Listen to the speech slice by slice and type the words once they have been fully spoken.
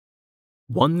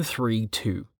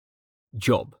132.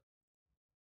 Job.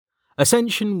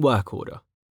 Ascension Work Order.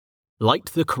 Light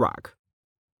the Crag.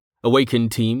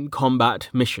 Awakened Team Combat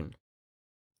Mission.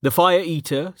 The Fire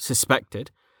Eater,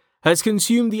 suspected, has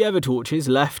consumed the Evertorches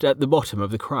left at the bottom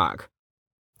of the crag.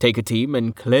 Take a team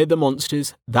and clear the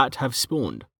monsters that have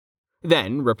spawned.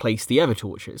 Then replace the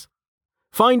Evertorches.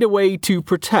 Find a way to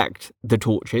protect the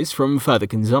torches from further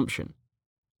consumption.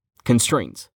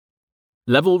 Constraints.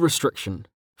 Level restriction,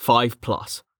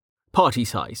 5+. Party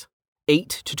size, 8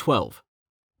 to 12.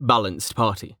 Balanced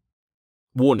party.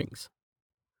 Warnings.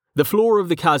 The floor of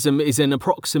the chasm is in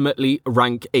approximately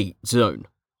rank 8 zone.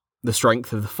 The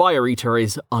strength of the Fire Eater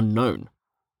is unknown.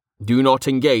 Do not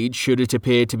engage should it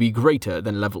appear to be greater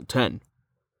than level 10.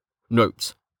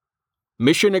 Notes.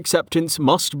 Mission acceptance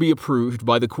must be approved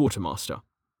by the Quartermaster.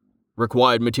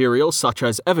 Required materials such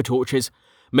as Evertorches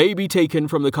may be taken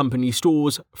from the company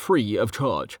stores free of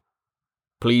charge.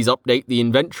 Please update the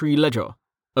inventory ledger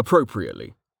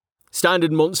appropriately.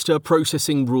 Standard monster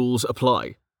processing rules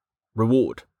apply.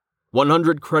 Reward: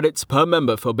 100 credits per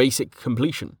member for basic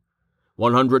completion.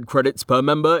 100 credits per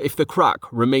member if the crack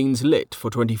remains lit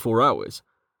for 24 hours.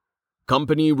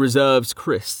 Company reserves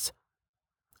crysts.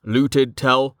 Looted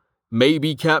tel may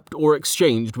be kept or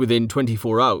exchanged within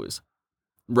 24 hours.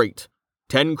 Rate: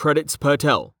 10 credits per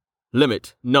tel.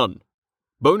 Limit: none.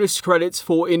 Bonus credits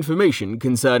for information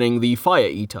concerning the Fire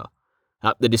Eater,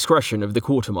 at the discretion of the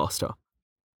Quartermaster.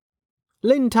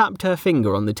 Lynn tapped her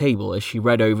finger on the table as she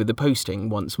read over the posting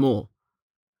once more.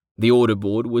 The order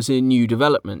board was a new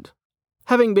development,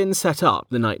 having been set up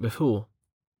the night before.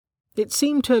 It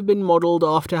seemed to have been modelled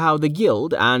after how the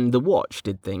Guild and the Watch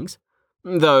did things,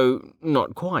 though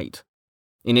not quite.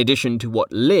 In addition to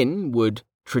what Lynn would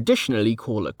traditionally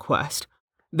call a quest,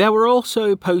 there were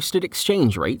also posted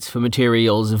exchange rates for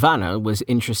materials Vanna was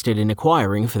interested in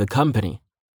acquiring for the company,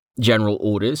 general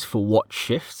orders for watch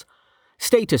shifts,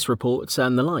 status reports,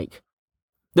 and the like.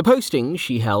 The posting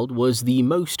she held was the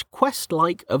most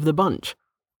quest-like of the bunch.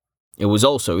 It was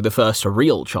also the first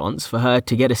real chance for her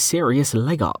to get a serious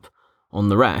leg up on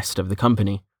the rest of the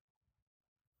company.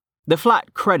 The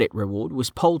flat credit reward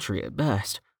was paltry at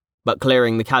best, but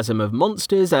clearing the chasm of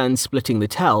monsters and splitting the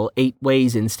tel 8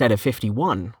 ways instead of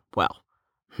 51, well,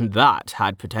 that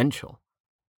had potential.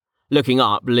 Looking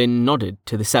up, Lynn nodded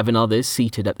to the 7 others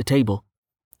seated at the table.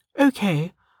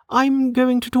 Okay, I'm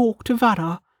going to talk to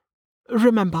Vanna.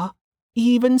 Remember,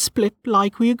 even split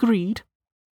like we agreed.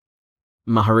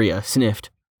 Maharia sniffed.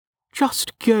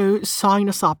 Just go sign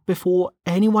us up before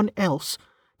anyone else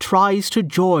tries to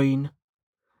join.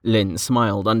 Lynn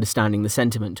smiled, understanding the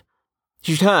sentiment.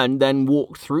 She turned, then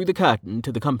walked through the curtain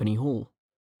to the company hall.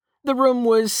 The room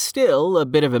was still a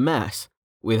bit of a mess,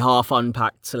 with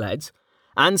half-unpacked sleds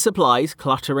and supplies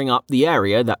cluttering up the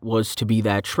area that was to be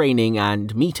their training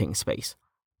and meeting space.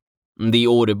 The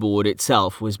order board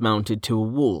itself was mounted to a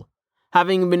wall,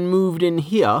 having been moved in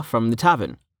here from the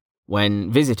tavern,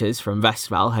 when visitors from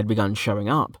Vestval had begun showing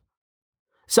up.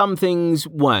 Some things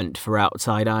weren't for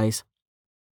outside eyes.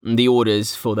 The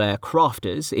orders for their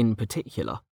crafters in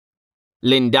particular.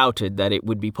 Lynn doubted that it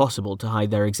would be possible to hide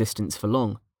their existence for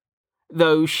long,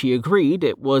 though she agreed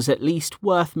it was at least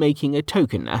worth making a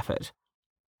token effort.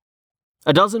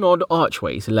 A dozen-odd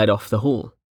archways led off the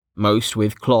hall, most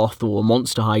with cloth or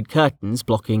monster-hide curtains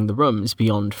blocking the rooms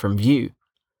beyond from view.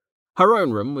 Her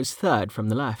own room was third from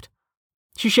the left.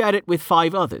 She shared it with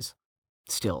 5 others,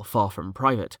 still far from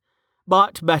private,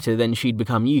 but better than she'd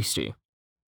become used to.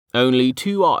 Only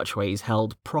 2 archways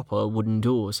held proper wooden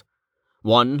doors,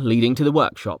 one leading to the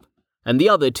workshop, and the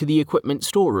other to the equipment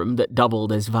storeroom that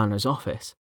doubled as Vanna's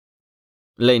office.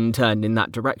 Lynn turned in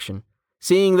that direction,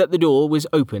 seeing that the door was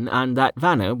open and that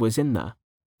Vanna was in there,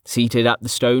 seated at the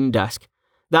stone desk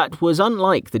that was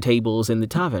unlike the tables in the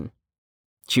tavern.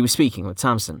 She was speaking with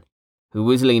Samson, who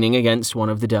was leaning against one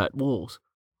of the dirt walls.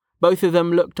 Both of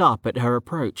them looked up at her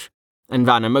approach, and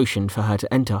Vanna motioned for her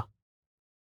to enter.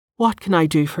 What can I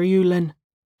do for you, Lynn?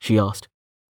 She asked.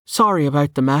 Sorry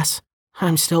about the mess.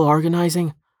 I'm still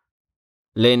organizing.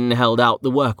 Lynn held out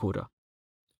the work order.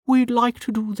 We'd like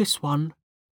to do this one.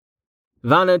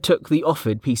 Vanna took the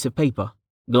offered piece of paper,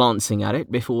 glancing at it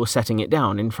before setting it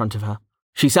down in front of her.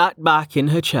 She sat back in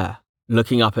her chair,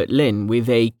 looking up at Lynn with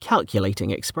a calculating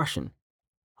expression.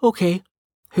 Okay,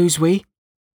 who's we?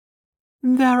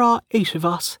 There are 8 of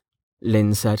us,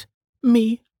 Lynn said.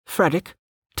 Me, Frederick,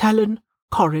 Talon,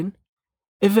 Corin,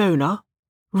 Ivona,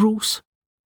 Roos,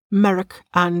 Merrick,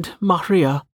 and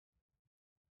Maharia.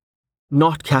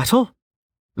 Not cattle?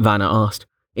 Vanna asked,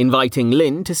 inviting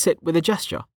Lynn to sit with a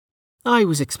gesture. I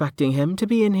was expecting him to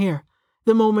be in here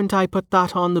the moment I put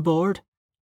that on the board.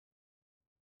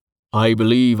 I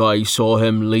believe I saw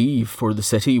him leave for the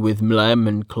city with Mlem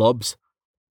and clubs,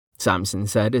 Samson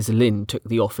said as Lynn took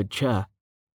the offered chair.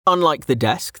 Unlike the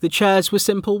desk, the chairs were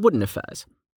simple wooden affairs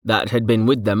that had been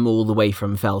with them all the way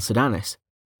from Fel Sedanis.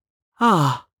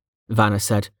 Ah, Vanna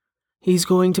said. He's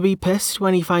going to be pissed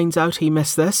when he finds out he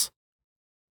missed this.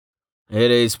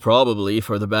 It is probably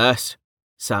for the best,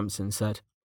 Samson said.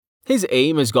 His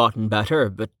aim has gotten better,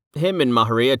 but him and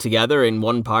Maharia together in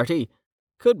one party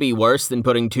could be worse than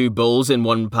putting two bulls in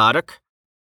one paddock.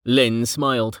 Lynn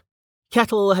smiled.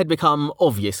 Kettle had become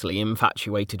obviously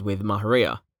infatuated with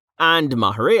Maharia, and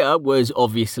Maharia was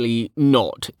obviously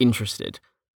not interested.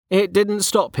 It didn't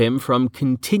stop him from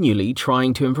continually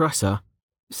trying to impress her.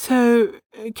 So,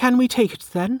 can we take it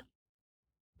then?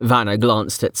 Vanna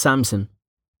glanced at Samson.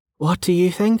 What do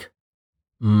you think?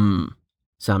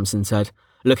 Samson said,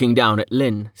 looking down at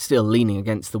Lynn, still leaning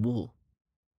against the wall.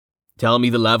 Tell me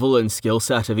the level and skill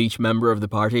set of each member of the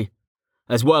party,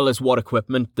 as well as what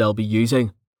equipment they'll be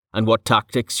using, and what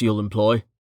tactics you'll employ.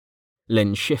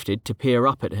 Lynn shifted to peer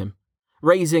up at him,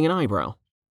 raising an eyebrow.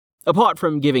 Apart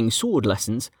from giving sword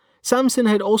lessons, Samson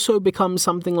had also become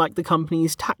something like the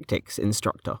company's tactics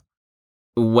instructor.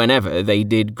 Whenever they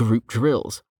did group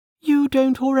drills. You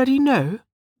don't already know?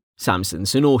 Samson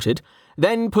snorted,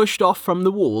 then pushed off from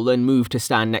the wall and moved to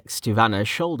stand next to Vanna's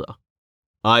shoulder.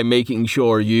 I'm making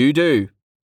sure you do.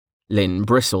 Lynn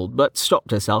bristled, but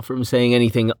stopped herself from saying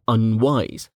anything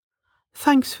unwise.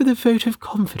 Thanks for the vote of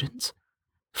confidence.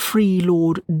 Free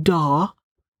Lord Dar.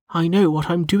 I know what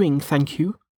I'm doing, thank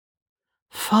you.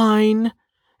 Fine.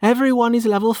 Everyone is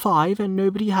level 5 and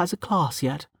nobody has a class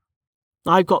yet.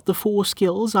 I've got the 4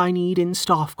 skills I need in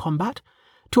staff combat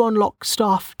to unlock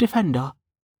staff defender,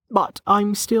 but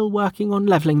I'm still working on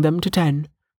leveling them to 10.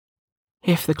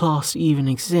 If the class even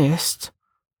exists.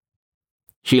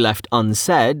 She left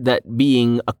unsaid that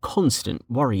being a constant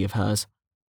worry of hers.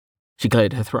 She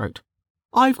cleared her throat.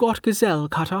 I've got Gazelle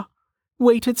Cutter,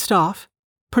 weighted staff,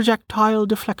 projectile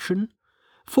deflection,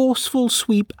 forceful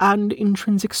sweep and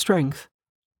intrinsic strength.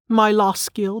 My last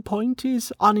skill point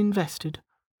is uninvested.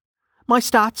 My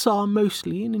stats are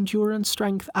mostly in endurance,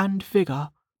 strength and vigour.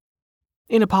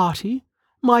 In a party,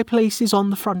 my place is on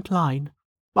the front line.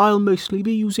 I'll mostly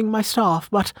be using my staff,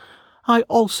 but I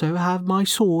also have my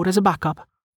sword as a backup.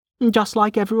 Just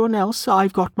like everyone else,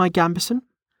 I've got my gambeson,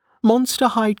 monster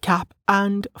hide cap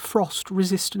and frost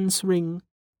resistance ring.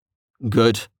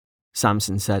 Good,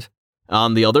 Samson said.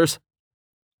 And the others?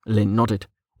 Lynn nodded.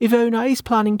 Ivona is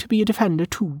planning to be a defender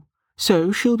too,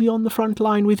 so she'll be on the front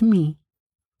line with me.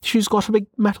 She's got a big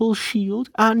metal shield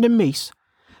and a mace,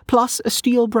 plus a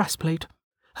steel breastplate.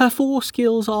 Her 4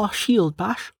 skills are shield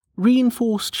bash,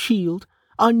 reinforced shield,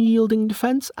 unyielding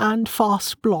defense, and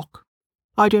fast block.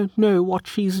 I don't know what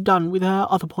she's done with her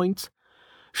other points.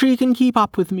 She can keep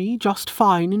up with me just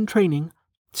fine in training,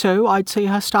 so I'd say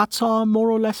her stats are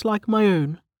more or less like my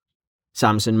own.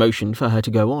 Samson motioned for her to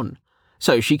go on,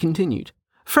 so she continued.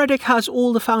 Frederick has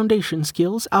all the foundation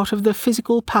skills out of the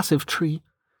physical passive tree.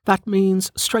 That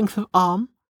means strength of arm,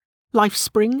 life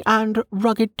spring, and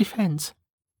rugged defense.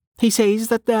 He says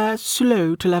that they're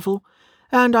slow to level,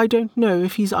 and I don't know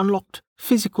if he's unlocked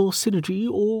physical synergy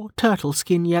or turtle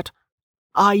skin yet.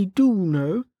 I do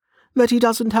know that he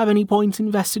doesn't have any points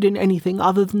invested in anything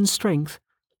other than strength.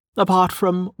 Apart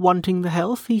from wanting the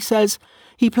health, he says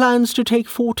he plans to take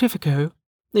Fortifico,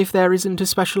 if there isn't a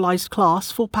specialized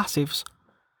class for passives.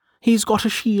 He's got a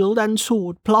shield and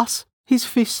sword, plus his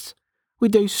fists,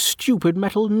 with those stupid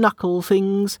metal knuckle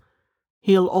things.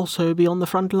 He'll also be on the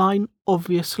front line,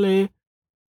 obviously.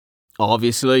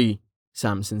 Obviously,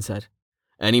 Samson said.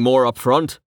 Any more up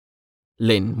front?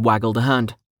 Lynn waggled a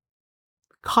hand.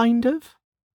 Kind of.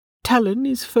 Talon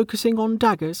is focusing on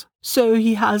daggers, so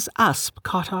he has Asp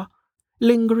Cutter,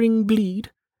 Lingering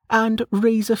Bleed, and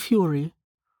Razor Fury.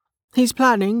 He's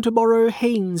planning to borrow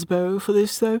Haynes' bow for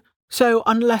this, though, so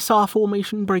unless our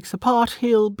formation breaks apart,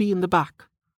 he'll be in the back.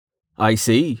 I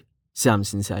see,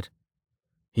 Samson said.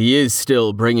 He is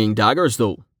still bringing daggers,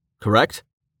 though, correct?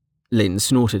 Lynn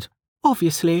snorted.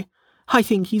 Obviously. I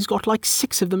think he's got like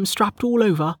 6 of them strapped all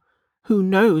over. Who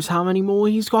knows how many more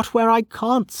he's got where I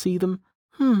can't see them.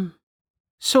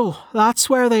 So, that's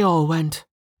where they all went,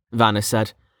 Vanna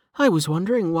said. I was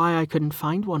wondering why I couldn't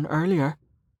find one earlier.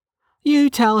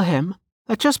 You tell him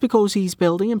that just because he's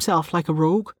building himself like a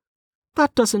rogue,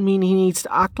 that doesn't mean he needs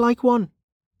to act like one.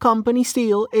 Company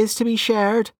steel is to be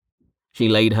shared. She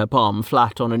laid her palm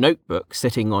flat on a notebook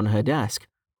sitting on her desk.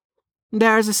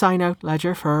 There's a sign-out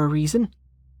ledger for a reason.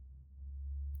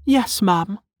 Yes,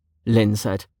 ma'am, Lynn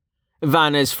said.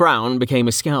 Vanna's frown became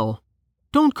a scowl.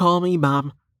 Don't call me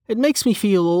ma'am. It makes me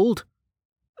feel old.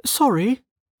 Sorry,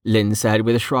 Lynn said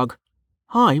with a shrug.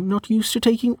 I'm not used to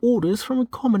taking orders from a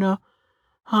commoner.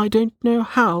 I don't know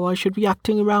how I should be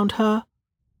acting around her.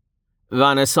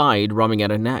 Vanna sighed, rubbing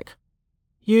at her neck.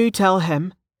 You tell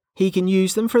him. He can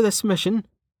use them for this mission.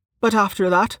 But after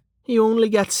that, he only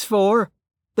gets 4.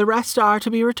 The rest are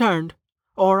to be returned,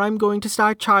 or I'm going to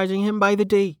start charging him by the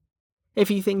day. If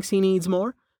he thinks he needs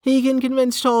more, he can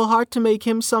convince Tallheart to make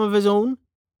him some of his own.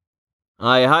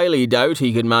 I highly doubt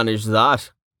he could manage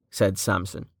that, said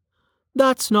Samson.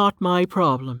 That's not my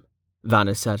problem,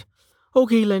 Vanna said.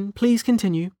 Okay, Lynn, please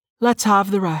continue. Let's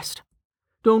have the rest.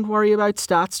 Don't worry about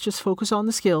stats, just focus on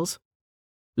the skills.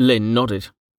 Lynn nodded.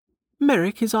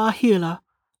 Merrick is our healer.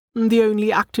 The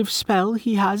only active spell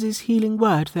he has is Healing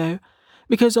Word, though,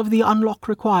 because of the unlock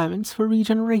requirements for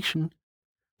regeneration.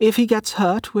 If he gets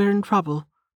hurt, we're in trouble.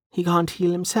 He can't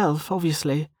heal himself,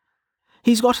 obviously.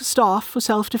 He's got a staff for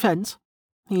self-defense.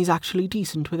 He's actually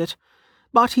decent with it.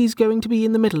 But he's going to be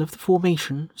in the middle of the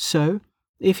formation, so,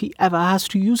 if he ever has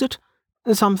to use it,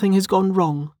 something has gone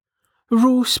wrong.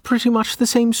 Roos, pretty much the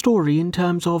same story in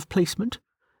terms of placement.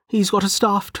 He's got a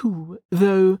staff too,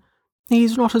 though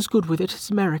he's not as good with it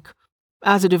as Merrick.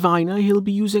 As a diviner, he'll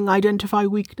be using Identify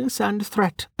Weakness and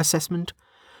Threat Assessment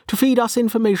to feed us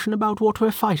information about what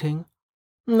we're fighting.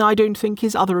 I don't think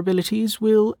his other abilities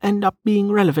will end up being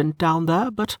relevant down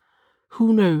there, but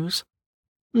who knows?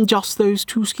 Just those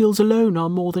 2 skills alone are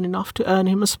more than enough to earn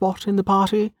him a spot in the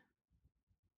party.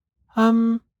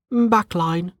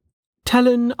 Backline.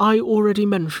 Talon I already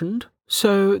mentioned,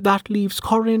 so that leaves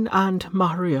Corin and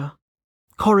Maharia.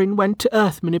 Corin went to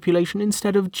Earth Manipulation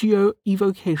instead of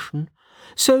Geo-Evocation,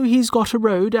 so he's got a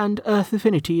Road and Earth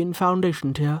Affinity in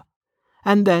Foundation Tier,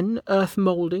 and then Earth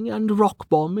Moulding and Rock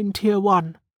Bomb in Tier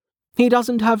 1. He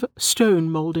doesn't have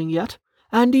Stone Moulding yet,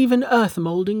 and even Earth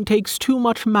Moulding takes too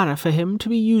much mana for him to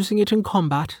be using it in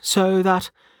combat, so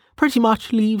that pretty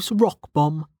much leaves Rock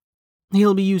Bomb.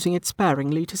 He'll be using it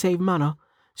sparingly to save mana,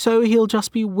 so he'll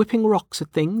just be whipping rocks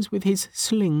at things with his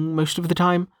sling most of the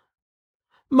time.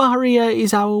 Maharia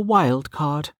is our wild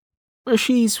card.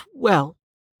 She's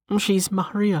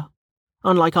Maharia.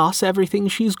 Unlike us, everything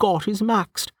she's got is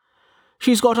maxed.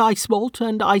 She's got Ice Bolt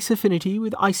and Ice Affinity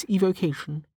with Ice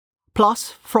Evocation.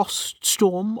 Plus Frost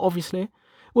Storm, obviously,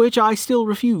 which I still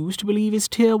refuse to believe is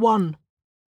Tier 1.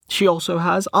 She also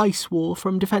has Ice Wall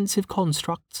from Defensive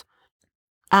Constructs,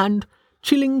 and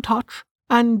Chilling Touch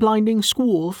and Blinding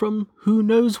Squall from who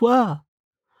knows where.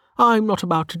 I'm not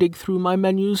about to dig through my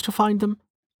menus to find them.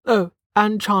 Oh,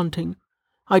 and Chanting.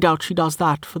 I doubt she does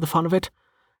that for the fun of it.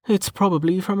 It's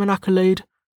probably from an accolade.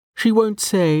 She won't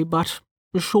say, but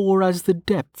sure as the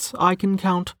depths I can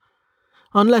count.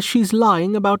 Unless she's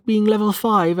lying about being level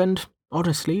 5, and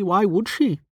honestly, why would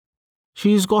she?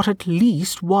 She's got at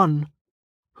least 1.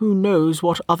 Who knows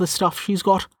what other stuff she's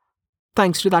got,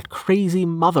 thanks to that crazy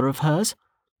mother of hers.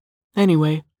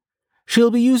 Anyway,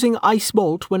 she'll be using Ice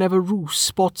Bolt whenever Roos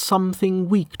spots something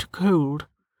weak to cold,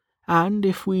 and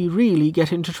if we really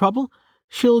get into trouble,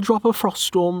 she'll drop a Frost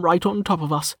Storm right on top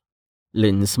of us.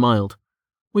 Lynn smiled.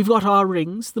 We've got our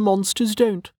rings, the monsters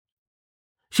don't.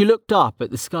 She looked up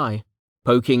at the sky,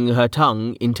 poking her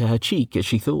tongue into her cheek as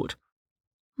she thought.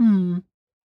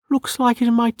 Looks like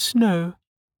it might snow.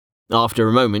 After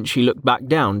a moment, she looked back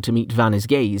down to meet Vanna's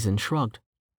gaze and shrugged.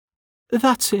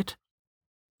 That's it.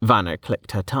 Vanna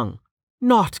clicked her tongue.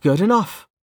 Not good enough.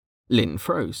 Lynn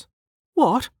froze.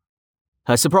 What?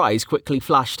 Her surprise quickly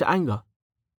flashed to anger.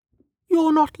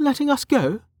 You're not letting us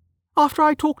go? After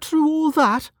I talked through all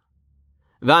that?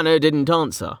 Vanna didn't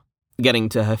answer, getting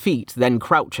to her feet, then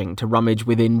crouching to rummage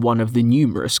within one of the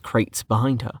numerous crates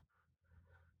behind her.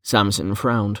 Samson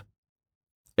frowned.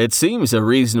 It seems a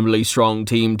reasonably strong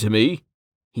team to me,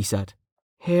 he said.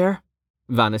 Here,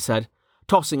 Vanna said,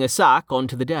 tossing a sack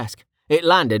onto the desk. It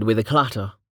landed with a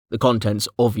clatter, the contents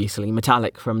obviously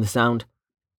metallic from the sound.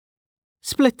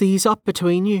 Split these up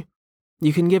between you.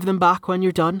 You can give them back when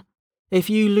you're done. If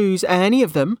you lose any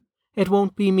of them, it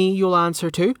won't be me you'll answer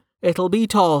to, it'll be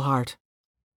Tallheart.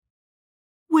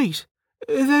 Wait,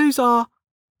 those are...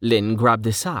 Lynn grabbed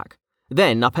the sack,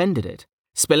 then upended it,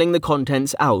 spilling the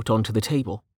contents out onto the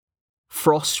table.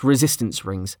 Frost resistance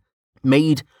rings,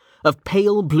 made of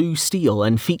pale blue steel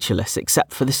and featureless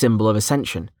except for the symbol of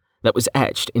Ascension that was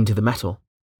etched into the metal.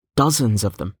 Dozens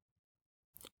of them.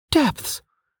 Depths,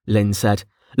 Lynn said,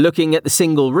 looking at the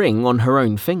single ring on her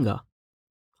own finger.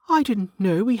 I didn't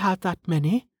know we had that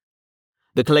many.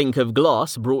 The clink of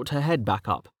glass brought her head back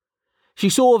up. She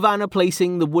saw Vanna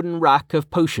placing the wooden rack of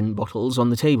potion bottles on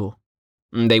the table.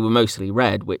 They were mostly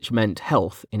red, which meant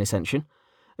health in Ascension,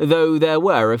 though there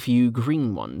were a few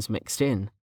green ones mixed in.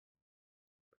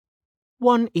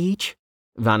 1 each,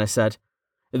 Vanna said.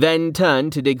 then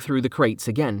turned to dig through the crates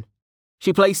again.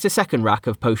 She placed a second rack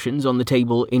of potions on the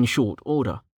table in short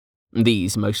order,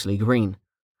 these mostly green.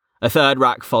 A third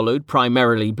rack followed,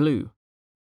 primarily blue.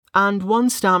 And 1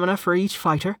 stamina for each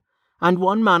fighter, and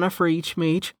 1 mana for each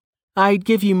mage. I'd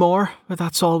give you more, but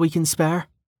that's all we can spare.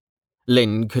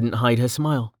 Lynn couldn't hide her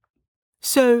smile.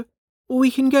 So,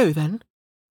 we can go then?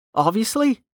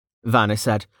 Obviously, Vanna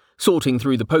said, sorting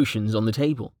through the potions on the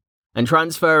table, and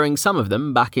transferring some of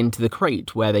them back into the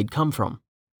crate where they'd come from.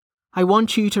 I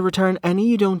want you to return any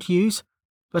you don't use,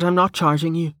 but I'm not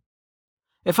charging you.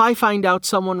 If I find out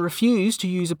someone refused to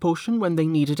use a potion when they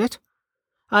needed it,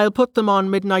 I'll put them on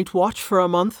midnight watch for a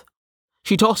month.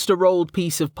 She tossed a rolled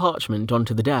piece of parchment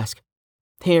onto the desk.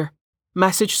 Here,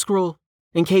 message scroll,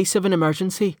 in case of an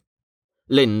emergency.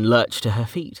 Lynn lurched to her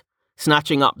feet,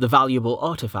 snatching up the valuable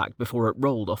artifact before it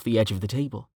rolled off the edge of the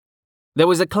table. There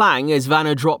was a clang as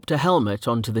Vanna dropped a helmet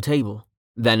onto the table,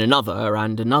 then another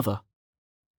and another.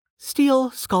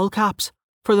 Steel skull caps,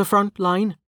 for the front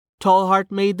line.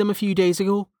 Tallheart made them a few days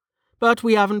ago, but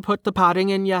we haven't put the padding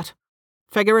in yet.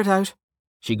 Figure it out,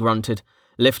 she grunted,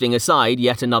 lifting aside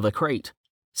yet another crate.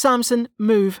 Samson,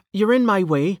 move, you're in my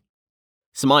way.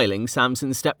 Smiling,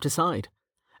 Samson stepped aside.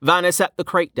 Vanna set the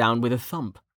crate down with a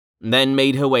thump, then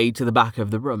made her way to the back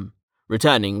of the room,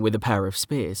 returning with a pair of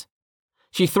spears.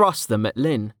 She thrust them at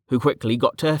Lynn, who quickly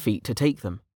got to her feet to take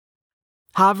them.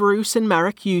 Have Roos and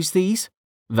Merrick use these,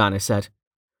 Vanna said.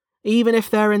 Even if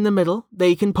they're in the middle,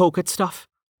 they can poke at stuff.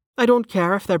 I don't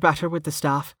care if they're better with the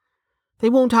staff. They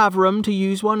won't have room to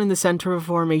use one in the centre of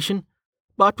formation,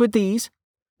 but with these,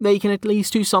 they can at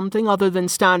least do something other than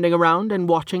standing around and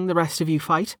watching the rest of you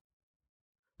fight.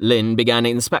 Lynn began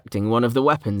inspecting one of the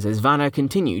weapons as Vanna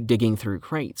continued digging through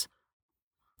crates.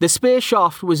 The spear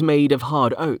shaft was made of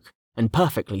hard oak and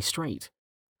perfectly straight.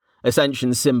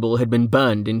 Ascension's symbol had been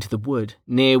burned into the wood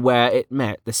near where it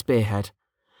met the spearhead,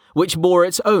 which bore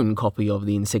its own copy of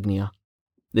the insignia.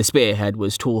 The spearhead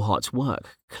was Tallheart's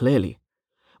work, clearly,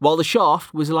 while the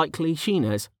shaft was likely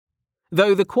Sheena's,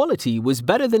 though the quality was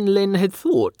better than Lynn had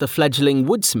thought the fledgling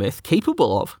woodsmith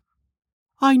capable of.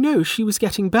 I know she was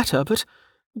getting better, but,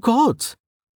 gods,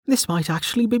 this might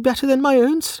actually be better than my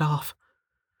own staff.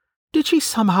 Did she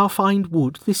somehow find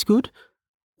wood this good?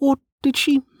 Or did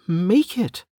she make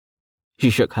it? She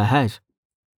shook her head.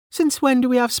 Since when do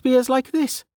we have spears like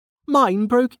this? Mine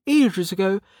broke ages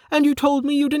ago, and you told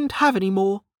me you didn't have any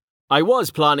more. I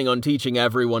was planning on teaching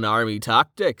everyone army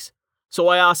tactics, so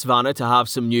I asked Vanna to have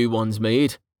some new ones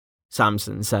made,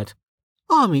 Samson said.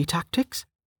 Army tactics?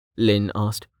 Lynn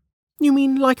asked. You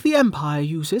mean like the Empire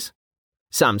uses?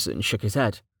 Samson shook his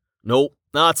head. No,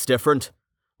 that's different.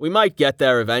 We might get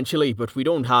there eventually, but we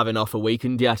don't have enough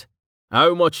awakened yet.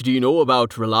 How much do you know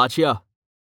about Relatia?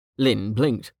 Lynn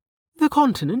blinked. The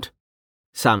continent?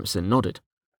 Samson nodded.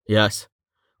 Yes.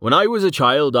 When I was a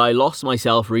child, I lost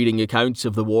myself reading accounts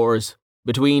of the wars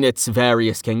between its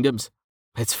various kingdoms.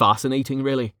 It's fascinating,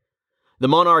 really. The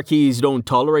monarchies don't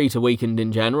tolerate awakened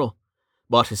in general,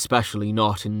 but especially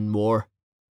not in war.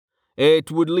 It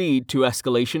would lead to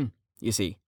escalation, you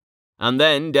see. And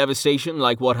then devastation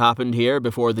like what happened here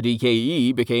before the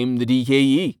DKE became the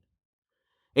DKE.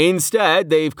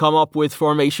 Instead, they've come up with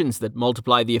formations that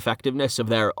multiply the effectiveness of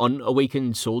their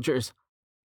unawakened soldiers.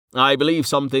 I believe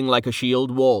something like a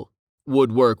shield wall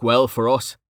would work well for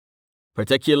us,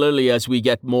 particularly as we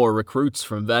get more recruits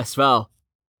from Vestval.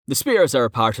 The spears are a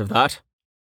part of that.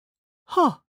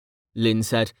 Huh, Lynn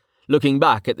said, looking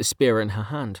back at the spear in her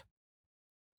hand.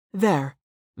 There,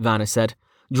 Vanna said,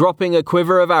 dropping a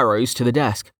quiver of arrows to the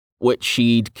desk, which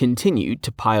she'd continued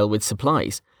to pile with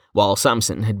supplies while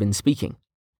Samson had been speaking.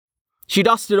 She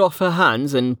dusted off her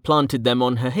hands and planted them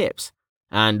on her hips,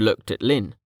 and looked at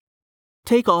Lynn.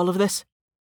 Take all of this.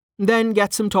 Then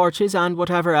get some torches and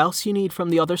whatever else you need from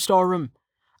the other storeroom.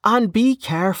 And be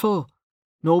careful.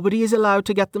 Nobody is allowed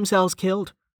to get themselves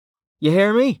killed. You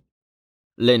hear me?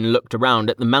 Lynn looked around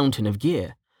at the mountain of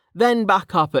gear, then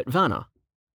back up at Vanna.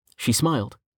 She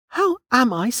smiled. How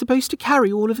am I supposed to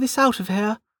carry all of this out of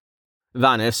here?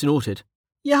 Vanna snorted.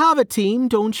 You have a team,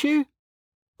 don't you?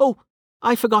 Oh,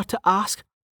 I forgot to ask.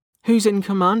 Who's in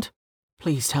command?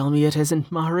 Please tell me it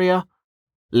isn't Maria.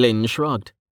 Lynn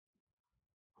shrugged.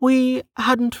 We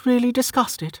hadn't really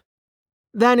discussed it.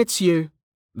 Then it's you,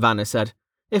 Vanna said.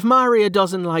 If Maria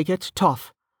doesn't like it,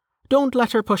 tough. Don't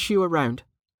let her push you around.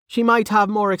 She might have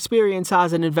more experience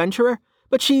as an adventurer,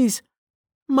 but she's...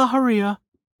 Maria,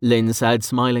 Lynn said,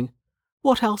 smiling.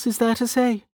 What else is there to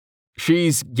say?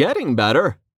 She's getting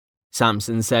better,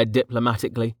 Samson said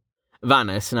diplomatically.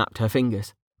 Vanna snapped her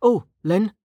fingers. Oh,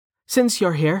 Lynn, since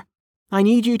you're here, I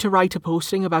need you to write a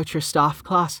posting about your staff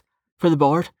class for the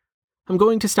board. I'm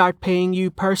going to start paying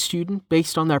you per student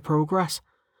based on their progress.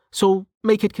 So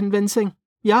make it convincing,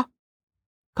 yeah?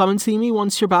 Come and see me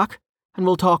once you're back, and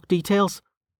we'll talk details.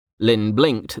 Lynn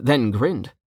blinked, then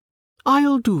grinned.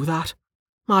 I'll do that.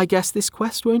 I guess this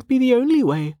quest won't be the only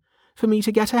way for me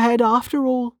to get ahead after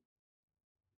all.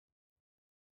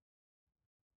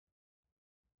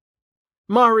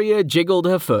 Maria jiggled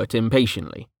her foot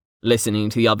impatiently, listening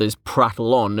to the others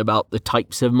prattle on about the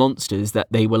types of monsters that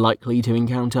they were likely to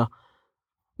encounter.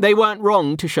 They weren't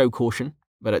wrong to show caution,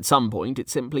 but at some point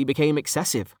it simply became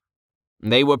excessive.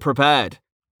 They were prepared,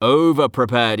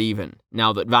 over-prepared even,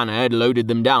 now that Vanna had loaded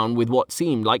them down with what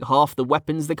seemed like half the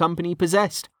weapons the company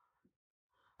possessed.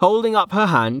 Holding up her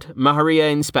hand, Maria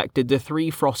inspected the 3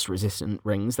 frost-resistant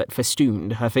rings that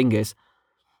festooned her fingers.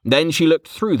 Then she looked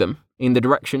through them in the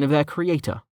direction of their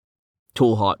creator.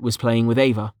 Tallheart was playing with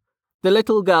Ava. The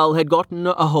little girl had gotten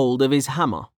a hold of his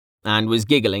hammer and was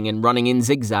giggling and running in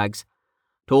zigzags.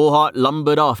 Tallheart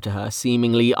lumbered after her,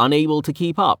 seemingly unable to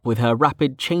keep up with her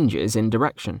rapid changes in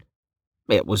direction.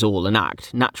 It was all an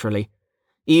act, naturally.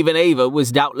 Even Ava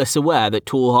was doubtless aware that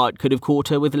Tallheart could have caught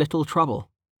her with little trouble,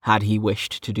 had he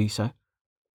wished to do so.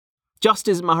 Just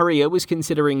as Maria was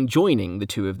considering joining the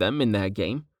 2 of them in their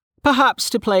game, perhaps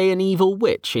to play an evil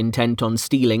witch intent on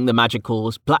stealing the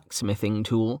magical's blacksmithing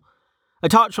tool, a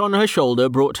touch on her shoulder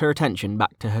brought her attention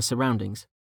back to her surroundings.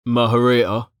 Maria,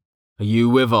 are you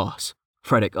with us?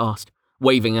 Frederick asked,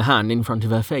 waving a hand in front of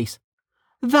her face.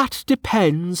 That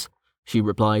depends, she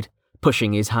replied,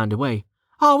 pushing his hand away.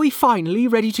 Are we finally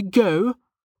ready to go?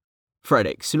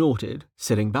 Frederick snorted,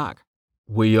 sitting back.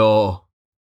 We are.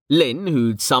 Lynn,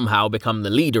 who'd somehow become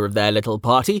the leader of their little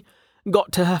party,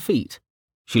 got to her feet.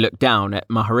 She looked down at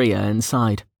Maria and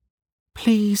sighed.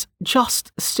 Please,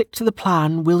 just stick to the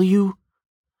plan, will you?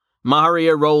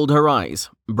 Maria rolled her eyes,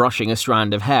 brushing a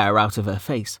strand of hair out of her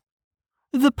face.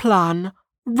 The plan,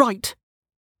 right.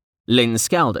 Lynn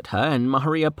scowled at her and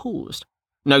Maria paused,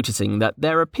 noticing that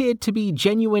there appeared to be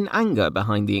genuine anger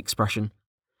behind the expression.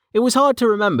 It was hard to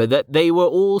remember that they were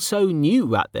all so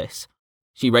new at this.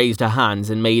 She raised her hands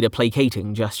and made a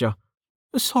placating gesture.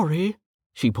 Sorry,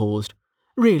 she paused.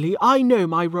 Really, I know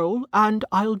my role, and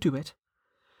I'll do it.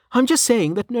 I'm just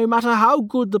saying that no matter how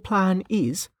good the plan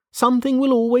is, something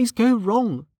will always go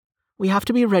wrong. We have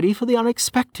to be ready for the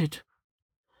unexpected.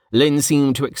 Lynn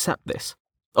seemed to accept this,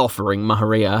 offering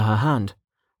Maria her hand.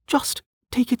 Just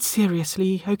take it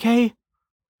seriously, okay?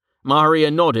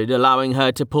 Maria nodded, allowing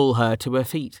her to pull her to her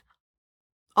feet.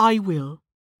 I will.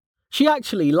 She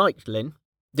actually liked Lynn,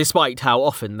 despite how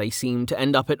often they seemed to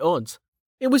end up at odds.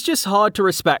 It was just hard to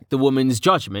respect the woman's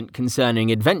judgment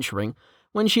concerning adventuring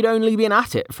when she'd only been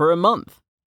at it for a month.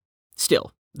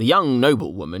 Still, the young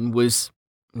noblewoman was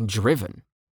driven.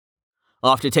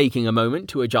 After taking a moment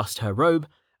to adjust her robe,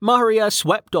 Maria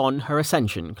swept on her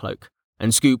ascension cloak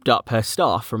and scooped up her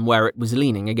staff from where it was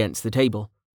leaning against the table.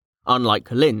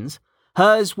 Unlike Lynn's,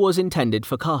 hers was intended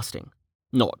for casting,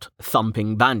 not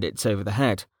thumping bandits over the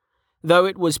head, though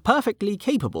it was perfectly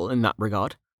capable in that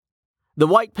regard. The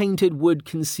white-painted wood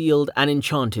concealed an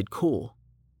enchanted core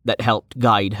that helped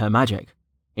guide her magic,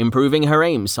 improving her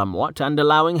aim somewhat and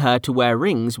allowing her to wear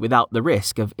rings without the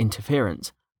risk of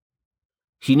interference.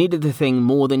 She needed the thing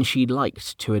more than she'd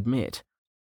liked to admit.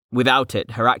 Without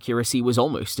it, her accuracy was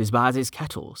almost as bad as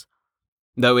Kettle's.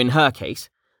 Though in her case,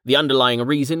 the underlying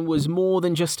reason was more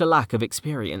than just a lack of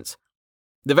experience.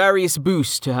 The various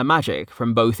boosts to her magic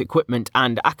from both equipment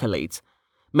and accolades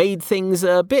made things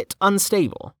a bit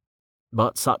unstable,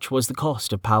 but such was the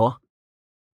cost of power.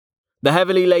 The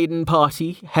heavily laden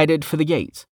party headed for the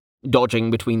gate,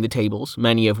 dodging between the tables,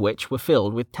 many of which were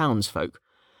filled with townsfolk,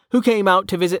 who came out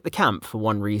to visit the camp for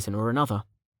one reason or another.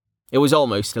 It was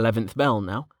almost 11th bell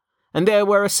now, and there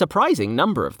were a surprising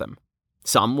number of them.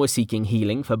 Some were seeking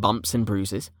healing for bumps and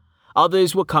bruises,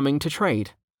 others were coming to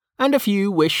trade, and a few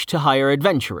wished to hire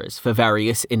adventurers for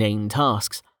various inane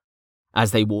tasks.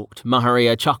 As they walked,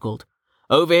 Maharia chuckled,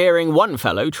 overhearing one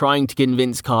fellow trying to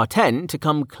convince Car 10 to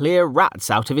come clear rats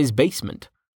out of his basement.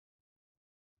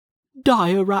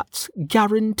 Dire rats,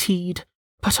 guaranteed.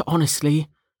 But honestly,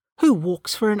 who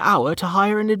walks for an hour to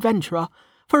hire an adventurer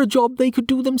for a job they could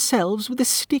do themselves with a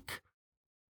stick?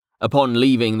 Upon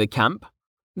leaving the camp,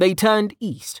 they turned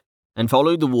east and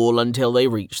followed the wall until they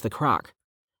reached the crack,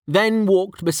 then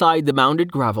walked beside the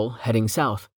mounded gravel, heading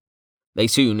south. They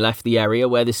soon left the area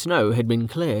where the snow had been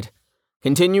cleared,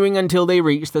 continuing until they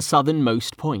reached the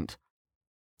southernmost point.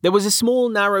 There was a small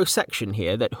narrow section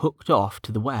here that hooked off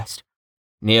to the west.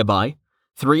 Nearby,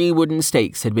 3 wooden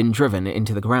stakes had been driven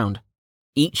into the ground,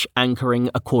 each anchoring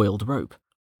a coiled rope.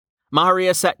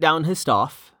 Maharia set down her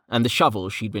staff and the shovel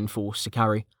she'd been forced to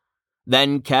carry.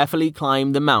 then carefully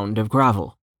climbed the mound of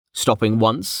gravel. Stopping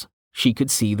once, she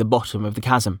could see the bottom of the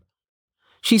chasm.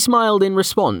 She smiled in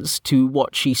response to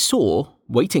what she saw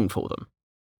waiting for them.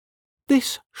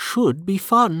 This should be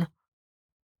fun.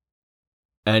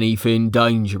 Anything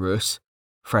dangerous?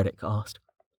 Frederick asked.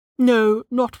 No,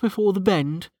 not before the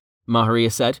bend,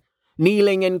 Maharia said,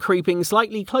 kneeling and creeping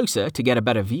slightly closer to get a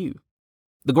better view.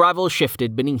 The gravel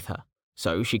shifted beneath her,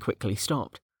 so she quickly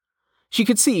stopped. She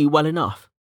could see well enough.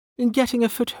 Getting a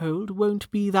foothold won't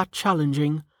be that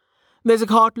challenging. There's a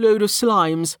cartload of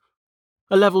slimes,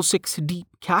 a level 6 deep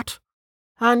cat,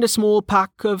 and a small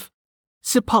pack of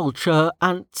sepulchre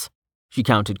ants. She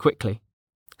counted quickly.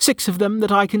 6 of them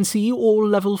that I can see, all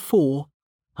level 4.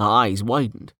 Her eyes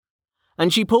widened,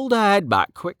 and she pulled her head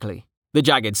back quickly. The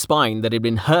jagged spine that had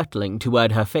been hurtling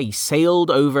toward her face sailed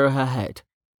over her head,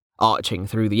 arching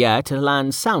through the air to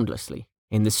land soundlessly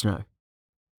in the snow.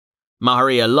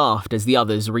 Maharia laughed as the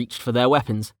others reached for their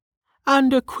weapons.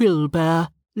 And a quill bear,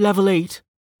 level 8.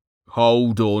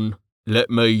 Hold on, let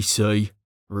me see,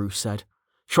 Roos said,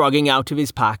 shrugging out of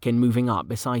his pack and moving up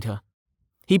beside her.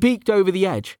 He peeked over the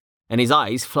edge, and his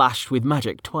eyes flashed with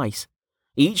magic twice,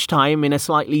 each time in a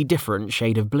slightly different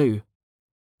shade of blue.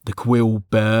 The quill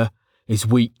bear is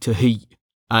weak to heat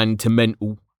and to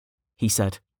mental, he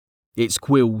said. Its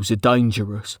quills are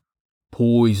dangerous.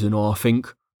 Poison, I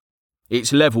think.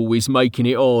 Its level is making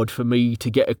it hard for me to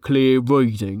get a clear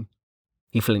reading.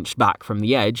 He flinched back from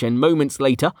the edge, and moments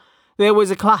later, there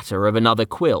was a clatter of another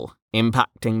quill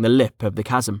impacting the lip of the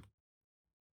chasm.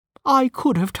 I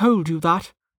could have told you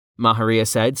that, Maharia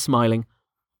said, smiling.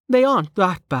 They aren't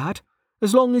that bad,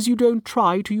 as long as you don't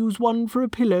try to use one for a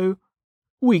pillow.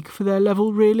 Weak for their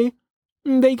level, really.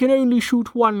 They can only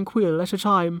shoot 1 quill at a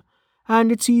time,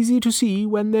 and it's easy to see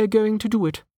when they're going to do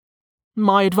it.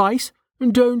 My advice?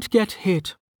 Don't get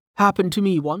hit. Happened to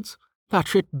me once. That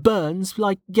shit burns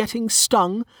like getting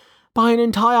stung by an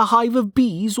entire hive of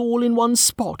bees all in one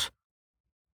spot.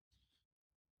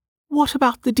 What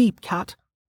about the deep cat?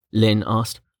 Lynn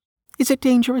asked. Is it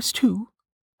dangerous too?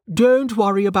 Don't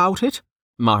worry about it,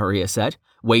 Maharia said,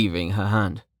 waving her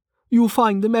hand. You'll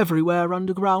find them everywhere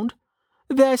underground.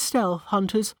 They're stealth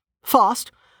hunters.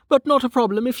 Fast, but not a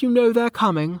problem if you know they're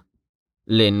coming.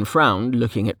 Lynn frowned,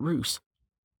 looking at Roos.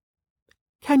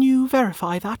 Can you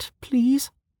verify that,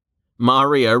 please?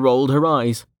 Maharia rolled her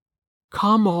eyes.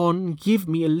 Come on, give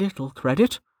me a little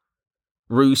credit.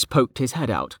 Roos poked his head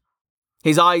out,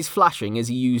 his eyes flashing as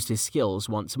he used his skills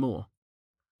once more.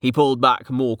 He pulled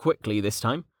back more quickly this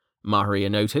time,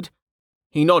 Maharia noted.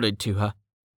 He nodded to her.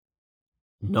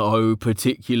 No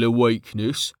particular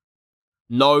weakness.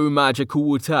 No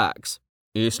magical attacks.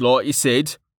 It's like you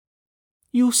said.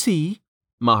 You'll see,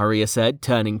 Maharia said,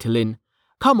 turning to Lynn.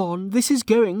 Come on, this is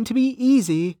going to be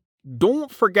easy.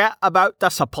 Don't forget about the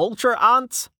sepulchre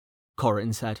ants,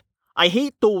 Corin said. I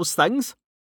hate those things.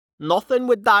 Nothing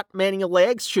with that many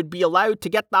legs should be allowed to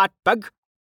get that big.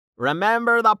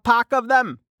 Remember the pack of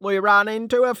them we ran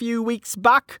into a few weeks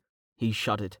back? He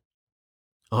shuddered.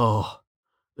 Oh,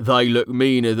 they look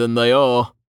meaner than they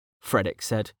are, Frederick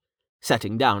said,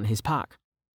 setting down his pack.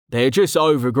 They're just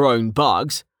overgrown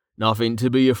bugs, nothing to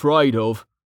be afraid of.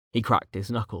 He cracked his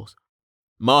knuckles.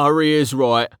 Maharia's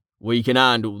right, we can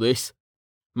handle this.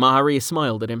 Maharia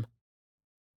smiled at him.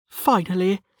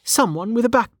 Finally, someone with a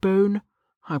backbone.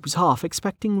 I was half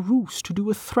expecting Roos to do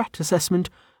a threat assessment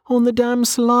on the damn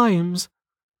slimes.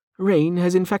 Rain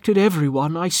has infected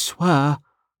everyone, I swear.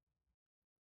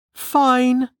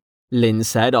 Fine, Lynn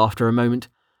said after a moment.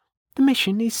 The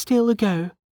mission is still a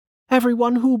go.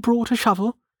 Everyone who brought a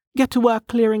shovel, get to work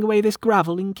clearing away this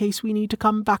gravel in case we need to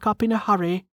come back up in a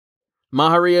hurry.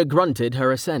 Maharia grunted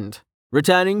her assent,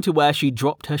 returning to where she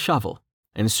dropped her shovel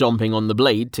and stomping on the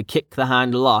blade to kick the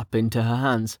handle up into her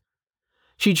hands.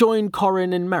 She joined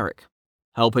Corin and Merrick,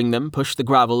 helping them push the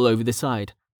gravel over the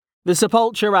side. The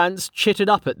sepulchre ants chittered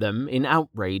up at them in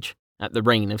outrage at the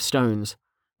rain of stones,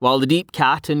 while the deep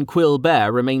cat and quill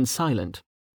bear remained silent,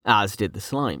 as did the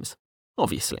slimes,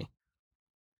 obviously.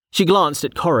 She glanced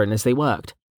at Corin as they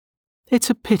worked. It's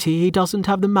a pity he doesn't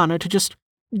have the mana to just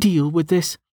deal with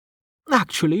this.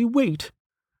 Actually, wait.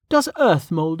 Does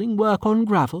earth moulding work on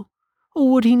gravel,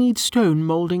 or would he need stone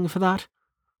moulding for that?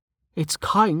 It's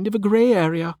kind of a grey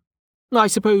area. I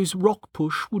suppose rock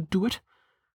push would do it,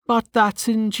 but that's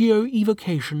in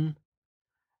geo-evocation.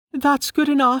 That's good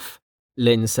enough,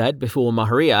 Lynn said before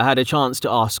Maharia had a chance to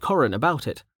ask Corin about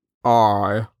it.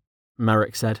 Aye,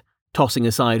 Merrick said, tossing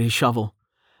aside his shovel.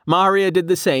 Maharia did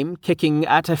the same, kicking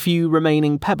at a few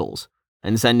remaining pebbles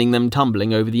and sending them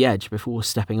tumbling over the edge before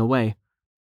stepping away.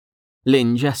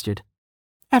 Lynn gestured.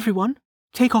 Everyone,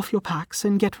 take off your packs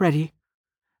and get ready.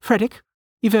 Frederick,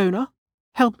 Ivona,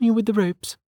 help me with the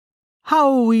ropes.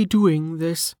 How are we doing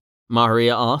this?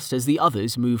 Maria asked as the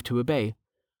others moved to obey.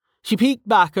 She peeked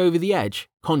back over the edge,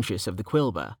 conscious of the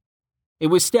quillbear. It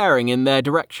was staring in their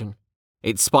direction,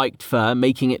 its spiked fur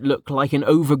making it look like an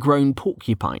overgrown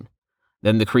porcupine,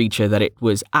 then the creature that it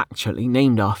was actually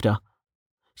named after.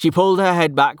 She pulled her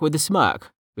head back with a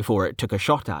smirk before it took a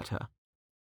shot at her.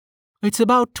 It's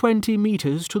about 20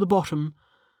 meters to the bottom.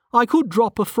 I could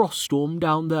drop a frost storm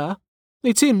down there.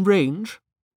 It's in range.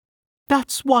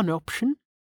 That's one option,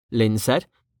 Lynn said,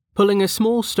 pulling a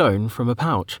small stone from a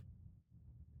pouch.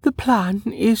 The plan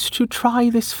is to try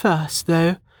this first,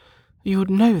 though.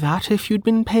 You'd know that if you'd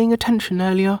been paying attention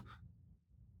earlier.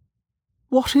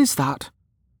 What is that?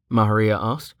 Maria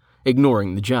asked,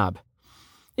 ignoring the jab.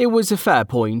 It was a fair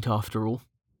point, after all.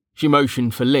 She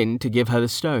motioned for Lynn to give her the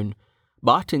stone,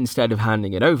 but instead of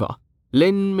handing it over,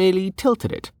 Lynn merely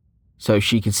tilted it, so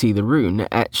she could see the rune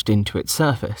etched into its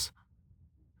surface.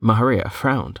 Maria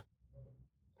frowned.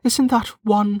 Isn't that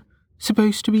one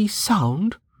supposed to be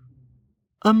sound?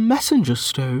 A messenger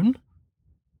stone?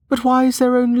 But why is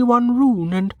there only one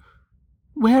rune, and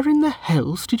where in the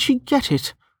hells did she get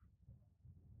it?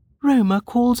 Roma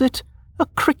calls it a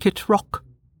cricket rock,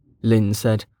 Lynn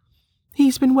said.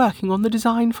 He's been working on the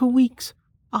design for weeks.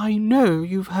 I know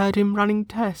you've heard him running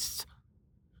tests.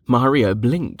 Maria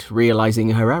blinked, realizing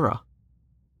her error.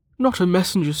 Not a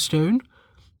messenger stone,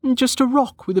 just a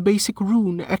rock with a basic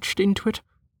rune etched into it.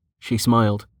 She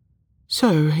smiled.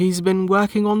 So he's been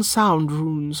working on sound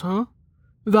runes, huh?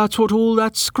 That's what all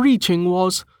that screeching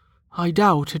was. I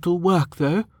doubt it'll work,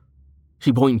 though.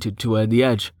 She pointed toward the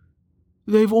edge.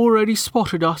 They've already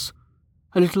spotted us.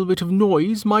 A little bit of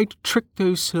noise might trick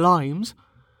those slimes,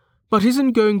 but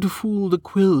isn't going to fool the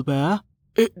quillbear.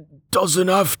 It doesn't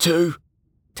have to,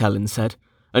 Talon said,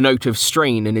 a note of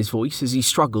strain in his voice as he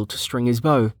struggled to string his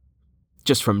bow.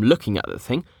 Just from looking at the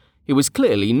thing, it was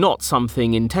clearly not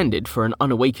something intended for an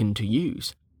unawakened to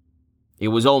use. It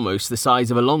was almost the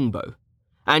size of a longbow,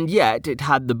 and yet it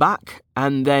had the back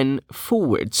and then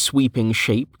forward sweeping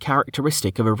shape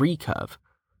characteristic of a recurve.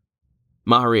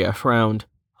 Maria frowned.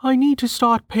 I need to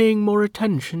start paying more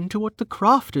attention to what the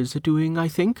crafters are doing, I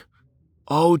think.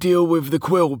 I'll deal with the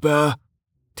quillbear,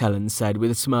 Talon said with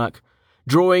a smirk,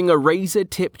 drawing a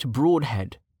razor-tipped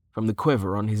broadhead from the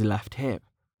quiver on his left hip.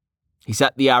 He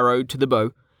set the arrow to the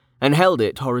bow and held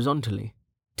it horizontally,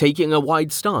 taking a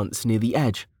wide stance near the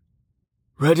edge.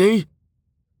 Ready?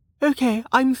 Okay,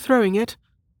 I'm throwing it,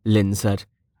 Lynn said.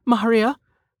 Maria,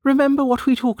 remember what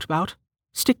we talked about.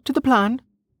 Stick to the plan.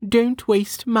 Don't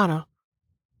waste mana.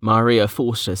 Maria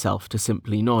forced herself to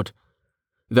simply nod,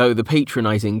 though the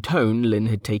patronizing tone Lynn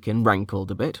had taken rankled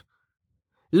a bit.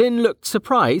 Lynn looked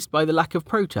surprised by the lack of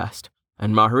protest,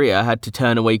 and Maria had to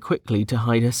turn away quickly to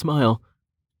hide her smile.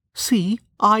 See,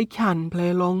 I can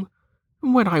play along,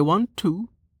 when I want to.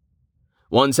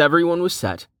 Once everyone was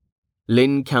set,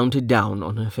 Lynn counted down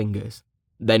on her fingers,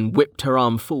 then whipped her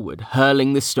arm forward,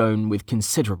 hurling the stone with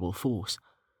considerable force.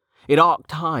 It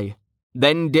arced high,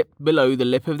 then dipped below the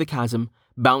lip of the chasm,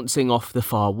 bouncing off the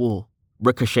far wall,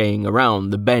 ricocheting around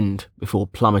the bend before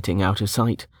plummeting out of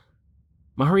sight.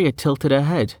 Maria tilted her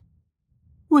head.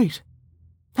 Wait,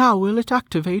 how will it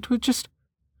activate with just...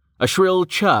 A shrill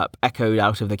chirp echoed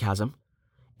out of the chasm.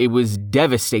 It was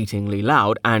devastatingly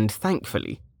loud and,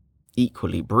 thankfully,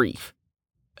 equally brief.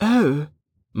 Oh,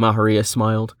 Maria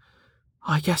smiled.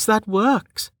 I guess that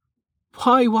works.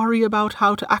 Why worry about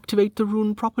how to activate the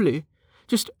rune properly?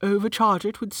 Just overcharge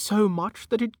it with so much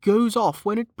that it goes off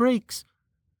when it breaks.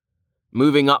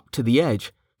 Moving up to the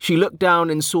edge, she looked down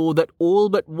and saw that all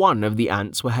but one of the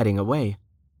ants were heading away,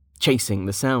 chasing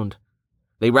the sound.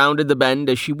 They rounded the bend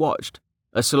as she watched,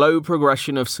 a slow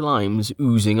progression of slimes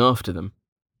oozing after them.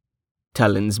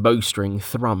 Talon's bowstring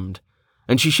thrummed,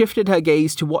 and she shifted her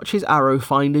gaze to watch his arrow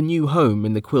find a new home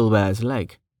in the quillbear's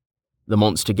leg. The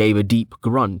monster gave a deep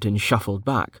grunt and shuffled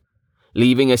back,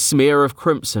 leaving a smear of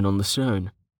crimson on the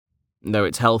stone, though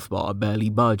its health bar barely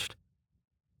budged.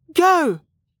 Go!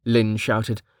 Lynn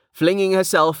shouted, flinging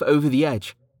herself over the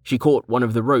edge. She caught one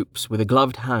of the ropes with a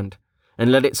gloved hand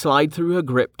and let it slide through her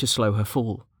grip to slow her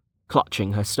fall,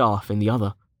 clutching her staff in the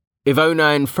other.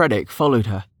 Ivona and Frederick followed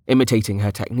her, imitating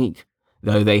her technique,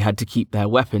 though they had to keep their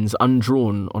weapons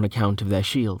undrawn on account of their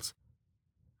shields.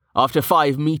 After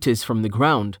 5 meters from the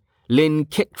ground, Lynn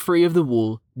kicked free of the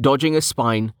wall, dodging a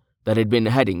spine that had been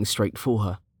heading straight for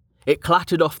her. It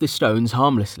clattered off the stones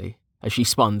harmlessly as she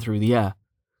spun through the air,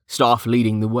 staff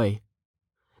leading the way.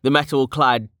 The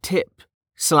metal-clad tip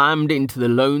slammed into the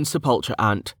lone sepulchre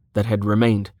ant that had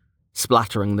remained,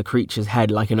 splattering the creature's head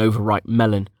like an overripe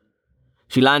melon.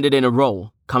 She landed in a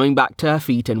roll, coming back to her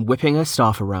feet and whipping her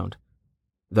staff around,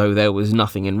 though there was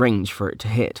nothing in range for it to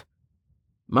hit.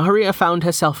 Maharia found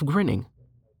herself grinning.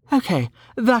 Okay,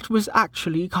 that was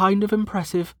actually kind of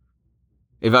impressive.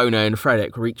 Ivona and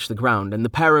Frederick reached the ground, and the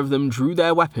pair of them drew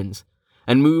their weapons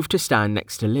and moved to stand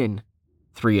next to Lynn.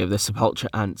 3 of the sepulchre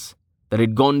ants that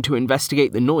had gone to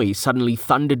investigate the noise suddenly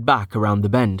thundered back around the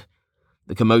bend,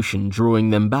 the commotion drawing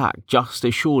them back just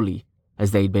as surely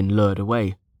as they'd been lured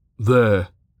away. There,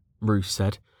 Roos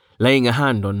said, laying a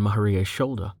hand on Maharia's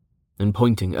shoulder and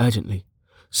pointing urgently.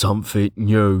 Something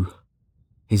new.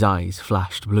 His eyes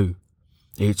flashed blue.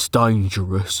 It's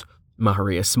dangerous.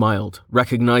 Maharia smiled,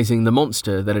 recognizing the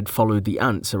monster that had followed the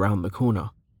ants around the corner.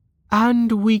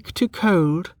 And weak to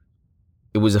cold.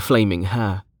 It was a flaming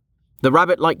hare. The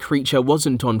rabbit-like creature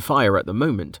wasn't on fire at the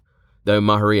moment, though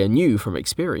Maharia knew from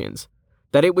experience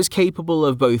that it was capable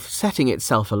of both setting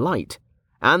itself alight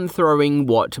and throwing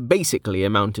what basically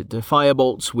amounted to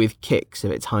firebolts with kicks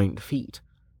of its hind feet.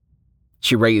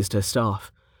 She raised her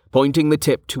staff, pointing the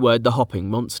tip toward the hopping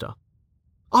monster.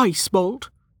 Ice bolt.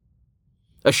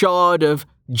 A shard of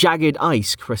jagged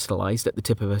ice crystallized at the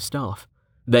tip of her staff,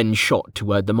 then shot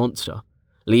toward the monster,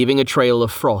 leaving a trail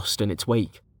of frost in its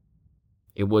wake.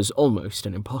 It was almost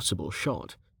an impossible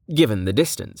shot, given the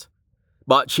distance,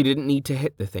 but she didn't need to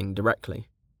hit the thing directly.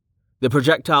 The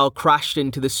projectile crashed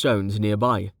into the stones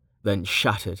nearby, then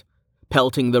shattered,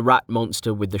 pelting the rat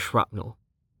monster with the shrapnel.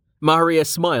 Maharia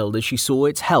smiled as she saw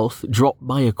its health drop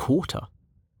by a quarter,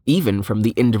 even from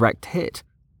the indirect hit.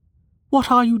 What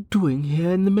are you doing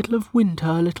here in the middle of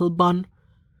winter, little bun?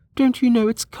 Don't you know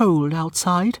it's cold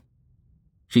outside?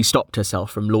 She stopped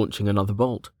herself from launching another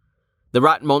bolt. The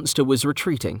rat monster was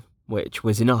retreating, which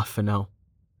was enough for now.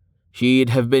 She'd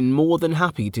have been more than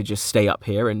happy to just stay up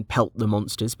here and pelt the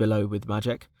monsters below with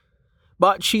magic,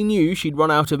 but she knew she'd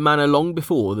run out of mana long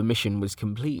before the mission was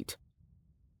complete.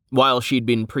 While she'd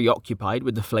been preoccupied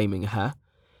with the flaming hare,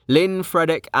 Lynn,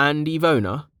 Frederick, and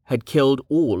Ivona had killed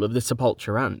all of the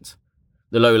sepulchre ants,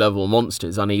 the low-level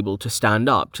monsters unable to stand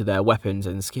up to their weapons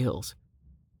and skills.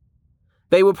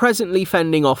 They were presently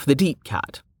fending off the deep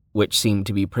cat, which seemed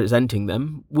to be presenting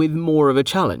them with more of a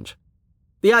challenge.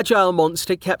 The agile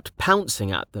monster kept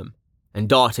pouncing at them and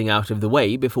darting out of the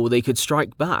way before they could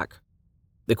strike back.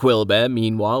 The quillbear,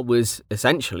 meanwhile, was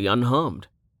essentially unharmed.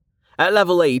 At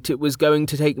level 8, it was going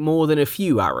to take more than a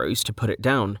few arrows to put it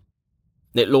down.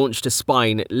 It launched a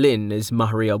spine at Lynn as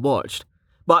Maharia watched,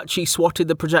 but she swatted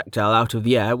the projectile out of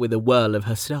the air with a whirl of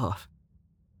her staff.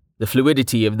 The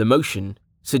fluidity of the motion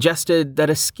suggested that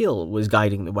a skill was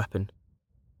guiding the weapon.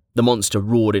 The monster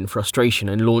roared in frustration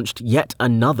and launched yet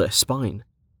another spine,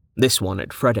 this one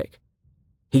at Frederick.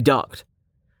 He ducked,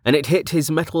 and it hit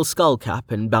his metal skull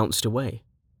cap and bounced away.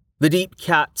 The deep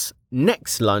cat's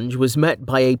next lunge was met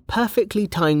by a perfectly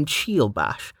timed shield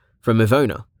bash from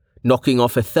Ivona, knocking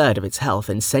off a third of its health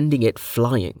and sending it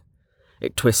flying.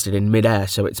 It twisted in midair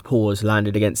so its paws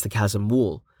landed against the chasm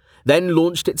wall, then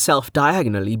launched itself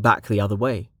diagonally back the other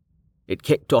way. It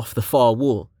kicked off the far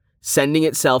wall, sending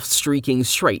itself streaking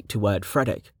straight toward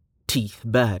Frederick, teeth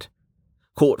bared.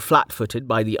 Caught flat-footed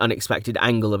by the unexpected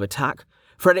angle of attack,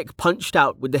 Frederick punched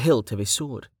out with the hilt of his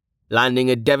sword, landing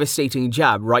a devastating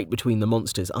jab right between the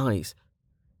monster's eyes.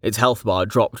 Its health bar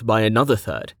dropped by another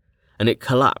third, and it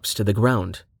collapsed to the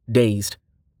ground, dazed.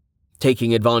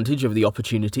 Taking advantage of the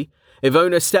opportunity,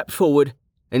 Ivona stepped forward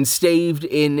and staved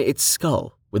in its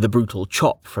skull with a brutal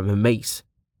chop from a mace.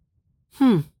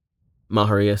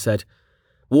 Maharia said,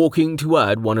 walking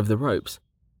toward one of the ropes.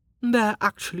 They're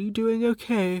actually doing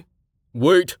okay.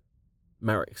 Wait,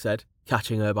 Merrick said,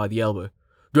 catching her by the elbow.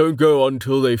 Don't go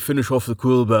until they finish off the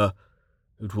quillbear.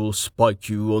 It will spike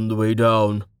you on the way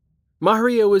down.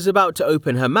 Maharia was about to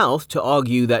open her mouth to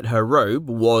argue that her robe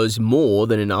was more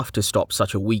than enough to stop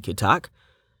such a weak attack,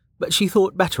 but she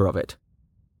thought better of it.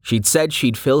 She'd said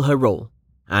she'd fill her role,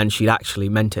 and she'd actually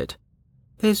meant it.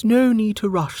 There's no need to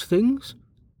rush things.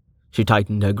 She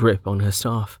tightened her grip on her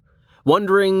staff,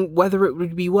 wondering whether it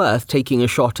would be worth taking a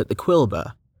shot at the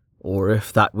quillbear, or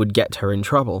if that would get her in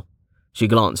trouble. She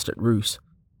glanced at Roos.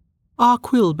 Are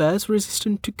quillbears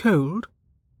resistant to cold?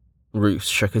 Roos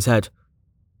shook his head.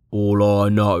 All I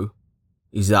know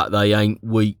is that they ain't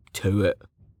weak to it.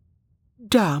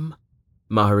 Damn,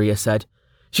 Maharia said.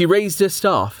 She raised her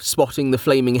staff, spotting the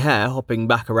flaming hare hopping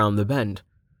back around the bend.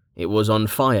 It was on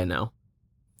fire now.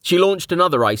 She launched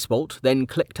another ice bolt, then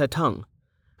clicked her tongue,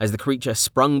 as the creature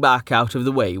sprung back out of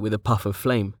the way with a puff of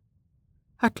flame.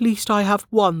 At least I have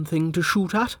one thing to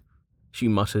shoot at, she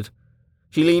muttered.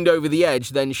 She leaned over the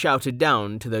edge, then shouted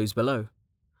down to those below.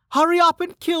 Hurry up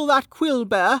and kill that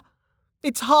quillbear!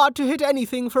 It's hard to hit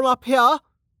anything from up here.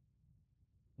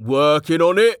 Working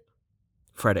on it,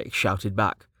 Frederick shouted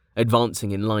back,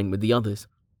 advancing in line with the others.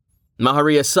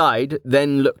 Maharia sighed,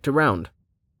 then looked around,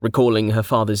 recalling her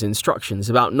father's instructions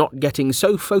about not getting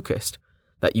so focused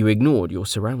that you ignored your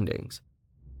surroundings.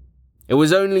 It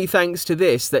was only thanks to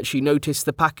this that she noticed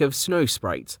the pack of snow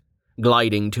sprites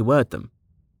gliding toward them.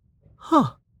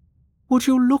 Huh. Would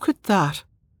you look at that?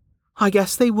 I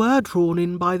guess they were drawn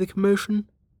in by the commotion.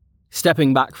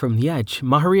 Stepping back from the edge,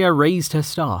 Maharia raised her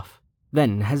staff,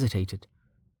 then hesitated.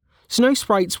 Snow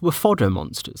sprites were fodder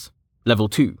monsters, level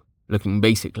 2, looking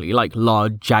basically like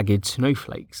large, jagged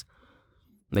snowflakes.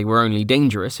 They were only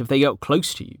dangerous if they got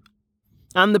close to you,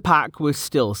 and the pack was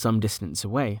still some distance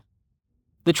away.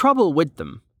 The trouble with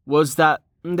them was that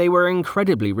they were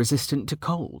incredibly resistant to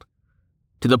cold,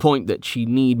 to the point that she'd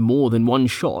need more than one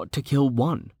shot to kill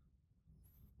one.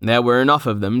 There were enough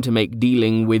of them to make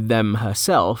dealing with them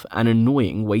herself an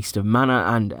annoying waste of mana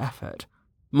and effort.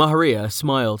 Maharia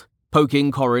smiled,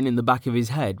 poking Corin in the back of his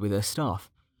head with her staff.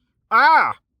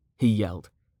 Ah! He yelled,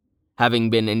 having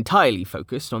been entirely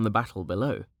focused on the battle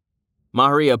below.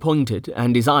 Maharia pointed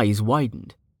and his eyes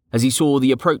widened as he saw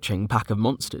the approaching pack of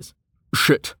monsters.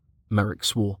 Shit, Merrick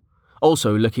swore,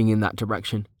 also looking in that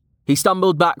direction. He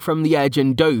stumbled back from the edge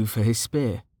and dove for his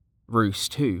spear. Roos,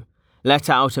 too, let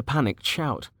out a panicked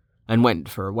shout and went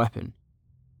for a weapon.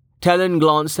 Tellen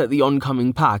glanced at the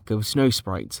oncoming pack of snow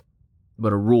sprites,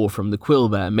 but a roar from the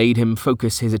Quillbear made him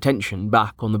focus his attention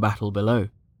back on the battle below.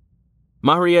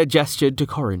 Maharia gestured to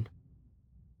Corin.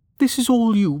 This is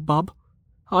all you, bub.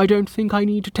 I don't think I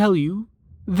need to tell you.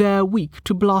 They're weak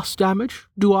to blast damage,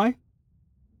 do I?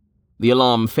 The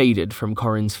alarm faded from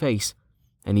Corin's face,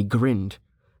 and he grinned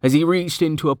as he reached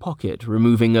into a pocket,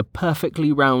 removing a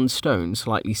perfectly round stone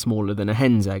slightly smaller than a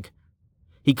hen's egg.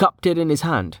 He cupped it in his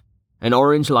hand. An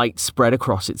orange light spread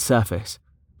across its surface,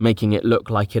 making it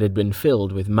look like it had been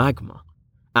filled with magma,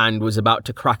 and was about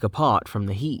to crack apart from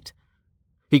the heat.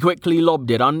 He quickly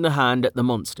lobbed it underhand at the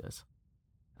monsters,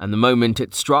 and the moment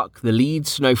it struck the lead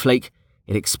snowflake,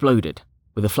 it exploded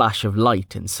with a flash of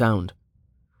light and sound.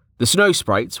 The snow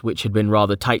sprites, which had been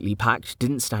rather tightly packed,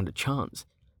 didn't stand a chance.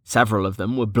 Several of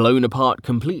them were blown apart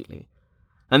completely,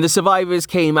 and the survivors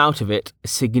came out of it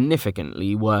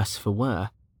significantly worse for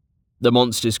wear. The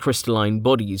monsters' crystalline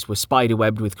bodies were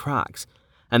spiderwebbed with cracks,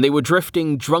 and they were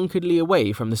drifting drunkenly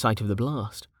away from the site of the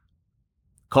blast.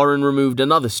 Corin removed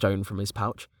another stone from his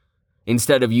pouch.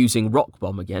 Instead of using Rock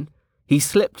Bomb again, he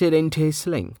slipped it into his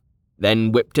sling,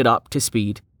 then whipped it up to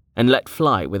speed and let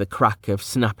fly with a crack of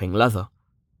snapping leather.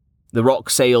 The rock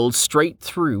sailed straight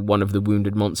through one of the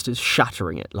wounded monsters,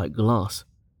 shattering it like glass.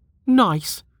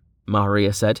 Nice,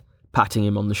 Maharia said, patting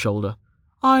him on the shoulder.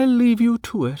 I'll leave you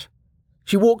to it.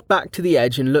 She walked back to the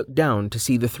edge and looked down to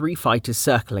see the 3 fighters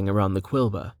circling around the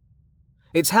Quillbear.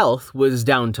 Its health was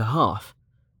down to half,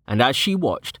 and as she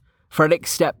watched, Frederick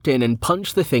stepped in and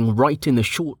punched the thing right in the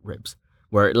short ribs,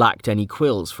 where it lacked any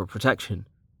quills for protection.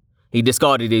 He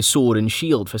discarded his sword and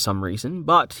shield for some reason,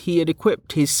 but he had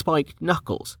equipped his spiked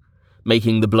knuckles,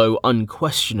 making the blow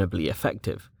unquestionably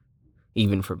effective.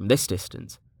 Even from this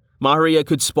distance, Maharia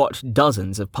could spot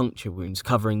dozens of puncture wounds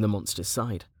covering the monster's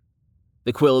side.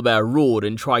 The Quillbear roared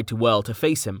and tried to whirl to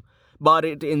face him, but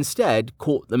it instead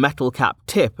caught the metal-capped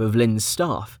tip of Lin's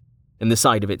staff in the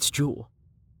side of its jaw.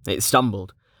 It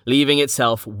stumbled, leaving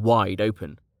itself wide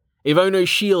open. Ivono's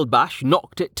shield bash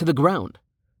knocked it to the ground,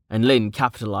 and Lin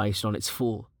capitalized on its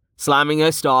fall, slamming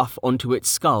her staff onto its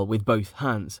skull with both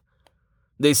hands.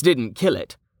 This didn't kill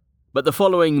it, but the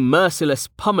following merciless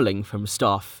pummeling from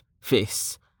staff,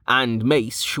 fists, and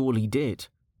mace surely did.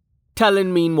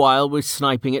 Tellen, meanwhile, was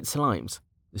sniping at slimes.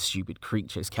 The stupid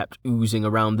creatures kept oozing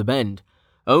around the bend,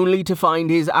 only to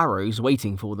find his arrows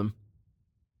waiting for them.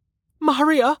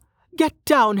 Maharia, get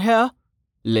down here,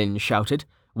 Lin shouted,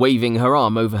 waving her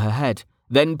arm over her head,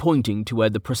 then pointing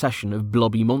toward the procession of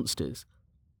blobby monsters.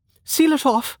 Seal it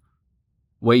off.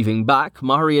 Waving back,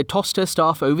 Maharia tossed her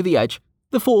staff over the edge.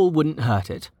 The fall wouldn't hurt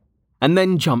it, and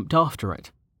then jumped after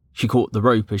it. She caught the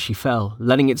rope as she fell,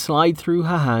 letting it slide through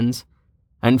her hands,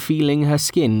 and feeling her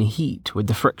skin heat with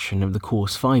the friction of the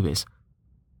coarse fibers.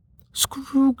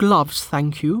 Screw gloves,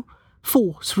 thank you.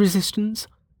 Force resistance.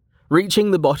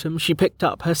 Reaching the bottom, she picked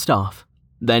up her staff,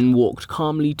 then walked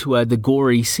calmly toward the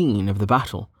gory scene of the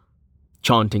battle,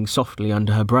 chanting softly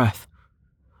under her breath.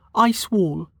 Ice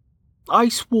wall.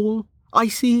 Ice wall.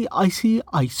 Icy, icy,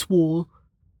 ice wall.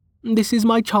 This is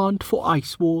my chant for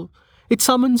Ice Wall. It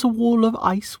summons a wall of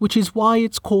ice, which is why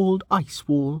it's called Ice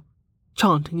Wall.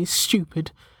 Chanting is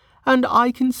stupid, and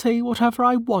I can say whatever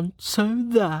I want, so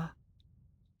there.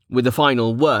 With the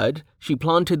final word, she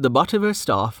planted the butt of her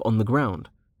staff on the ground,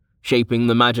 shaping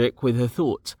the magic with her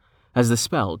thoughts, as the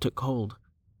spell took hold.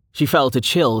 She felt a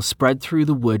chill spread through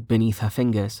the wood beneath her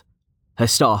fingers, her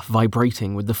staff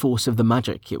vibrating with the force of the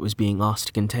magic it was being asked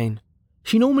to contain.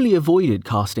 She normally avoided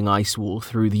casting Ice Wall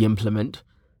through the implement,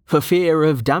 for fear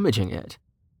of damaging it,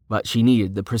 but she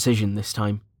needed the precision this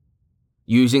time.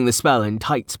 Using the spell in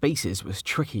tight spaces was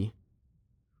tricky.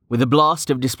 With a blast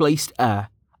of displaced air,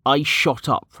 ice shot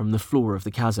up from the floor of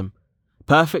the chasm,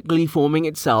 perfectly forming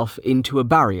itself into a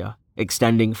barrier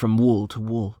extending from wall to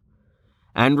wall,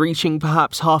 and reaching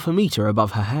perhaps 1/2 meter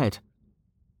above her head.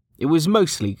 It was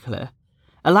mostly clear,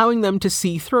 allowing them to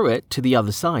see through it to the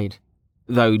other side,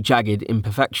 though jagged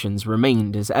imperfections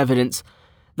remained as evidence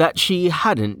that she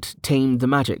hadn't tamed the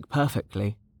magic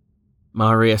perfectly.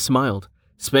 Maria smiled,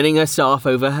 spinning her staff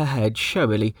over her head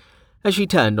showily as she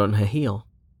turned on her heel.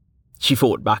 She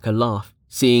fought back a laugh,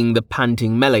 seeing the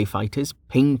panting melee fighters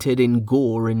painted in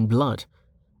gore and blood,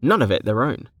 none of it their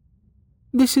own.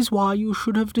 "This is why you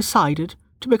should have decided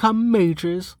to become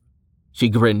mages." She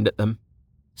grinned at them.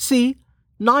 "See?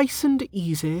 Nice and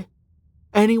easy.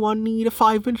 Anyone need a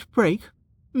 5-minute break?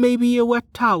 Maybe a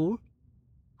wet towel?"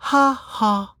 "Ha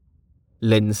ha,"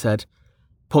 Lynn said,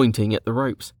 pointing at the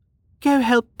ropes. "Go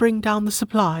help bring down the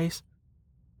supplies."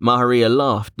 Maria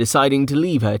laughed, deciding to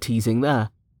leave her teasing there.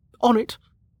 "On it,"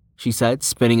 she said,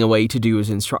 spinning away to do as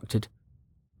instructed.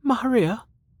 "Maria,"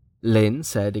 Lynn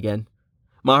said again.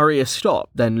 Maria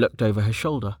stopped, then looked over her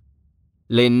shoulder.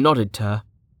 Lynn nodded to her.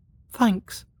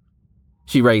 "Thanks."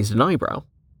 She raised an eyebrow.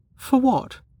 "For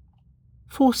what?"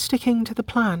 "For sticking to the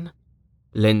plan,"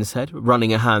 Lynn said,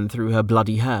 running a hand through her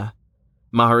bloody hair.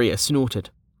 Maria snorted.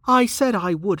 "I said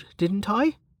I would, didn't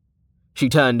I?" She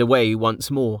turned away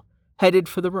once more, headed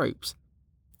for the ropes,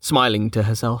 smiling to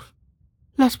herself.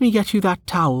 "Let me get you that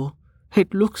towel.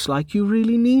 It looks like you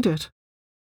really need it."